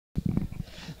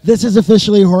This is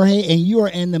officially Jorge, and you are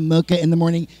in the Mocha in the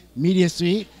Morning Media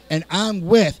Suite, and I'm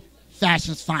with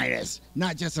fashion's finest,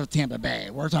 not just of Tampa Bay.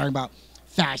 We're talking about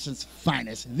fashion's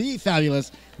finest, the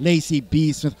fabulous Lacey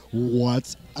B. Smith.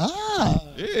 What's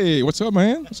up? Hey, what's up,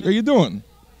 man? How you doing?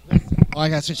 Oh, I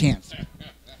got your chance.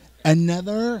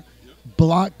 Another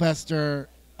blockbuster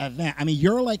event. I mean,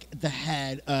 you're like the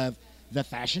head of the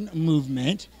fashion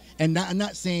movement. And I'm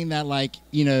not saying that like,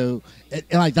 you know,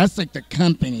 like that's like the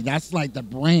company. That's like the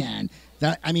brand.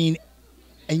 And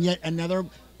yet another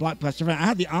blockbuster event. I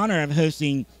had the honor of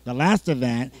hosting the last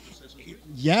event.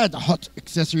 Yeah, the Hot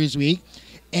Accessories Week.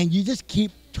 And you just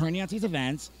keep turning out these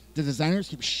events. The designers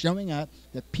keep showing up.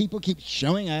 The people keep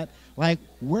showing up. Like,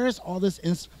 where's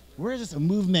this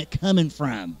movement coming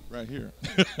from? Right here.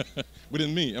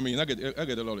 Within me. I mean, I get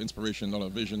a lot of inspiration, a lot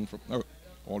of vision from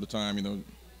all the time, you know,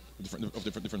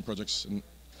 different projects, and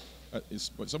it's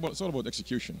all about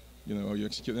execution. You know, you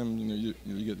execute them. You know,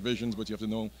 you get visions, but you have to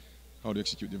know how to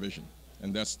execute the vision,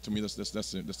 and that's to me that's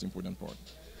the important part.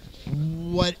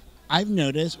 What I've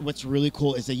noticed, what's really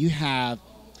cool, is that you have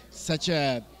such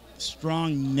a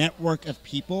strong network of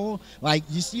people. Like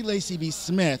you see Lacey B.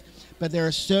 Smith, but there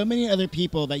are so many other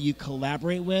people that you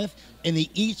collaborate with, and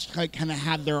they each kind of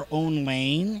have their own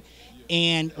lane.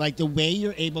 And like the way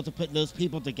you're able to put those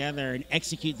people together and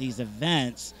execute these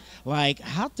events, like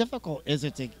how difficult is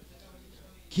it to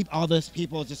keep all those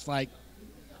people just like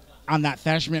on that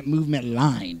fashion movement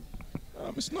line?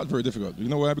 It's not very difficult. You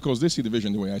know why? Because they see the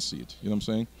vision the way I see it. You know what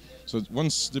I'm saying? So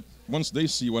once they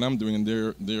see what I'm doing,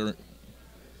 and they're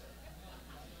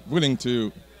willing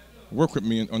to work with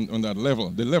me on that level,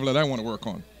 the level that I want to work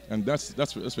on. And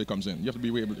that's where it comes in. You have to be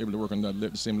able to work on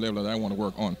the same level that I want to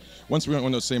work on. Once we're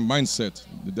on the same mindset,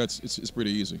 it's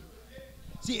pretty easy.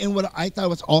 See, and what I thought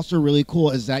was also really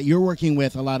cool is that you're working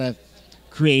with a lot of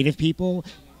creative people,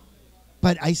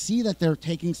 but I see that they're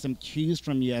taking some cues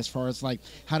from you as far as like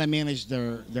how to manage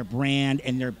their brand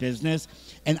and their business.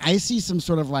 And I see some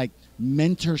sort of like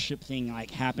mentorship thing like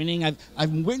happening.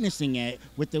 I'm witnessing it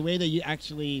with the way that you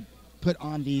actually put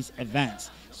on these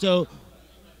events. So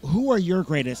who are your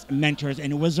greatest mentors,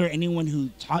 and was there anyone who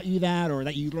taught you that or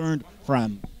that you learned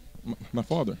from? My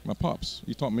father, my pops.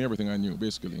 He taught me everything I knew,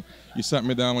 basically. He sat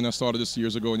me down when I started this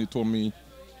years ago, and he told me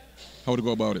how to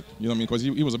go about it. You know what I mean? Because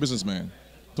he was a businessman.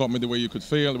 Taught me the way you could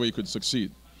fail, the way you could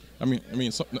succeed. I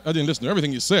mean, so, I didn't listen to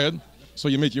everything he said, so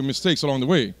you make your mistakes along the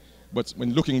way. But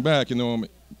when looking back, you know,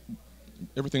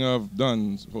 everything I've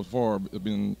done so far has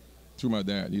been through my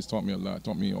dad. He's taught me a lot,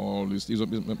 taught me all this. He's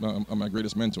my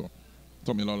greatest mentor.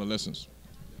 Taught me a lot of lessons.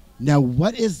 Now,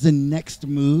 what is the next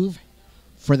move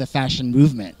for the fashion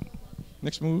movement?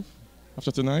 Next move,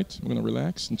 after tonight, we're going to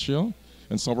relax and chill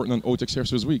and start working on Hot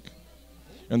Accessories Week.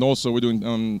 And also, we're doing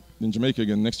in Jamaica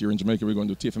again. Next year in Jamaica, we're going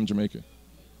to do TFM Jamaica.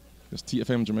 That's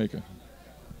TFM Jamaica.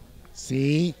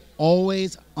 See?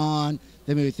 Always on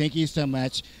the move. Thank you so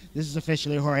much. This is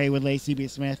officially Jorge with Lacey B.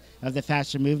 Smith of the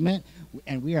fashion movement,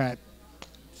 and we are at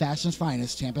Fashion's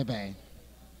Finest, Tampa Bay.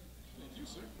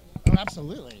 Oh,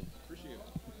 absolutely.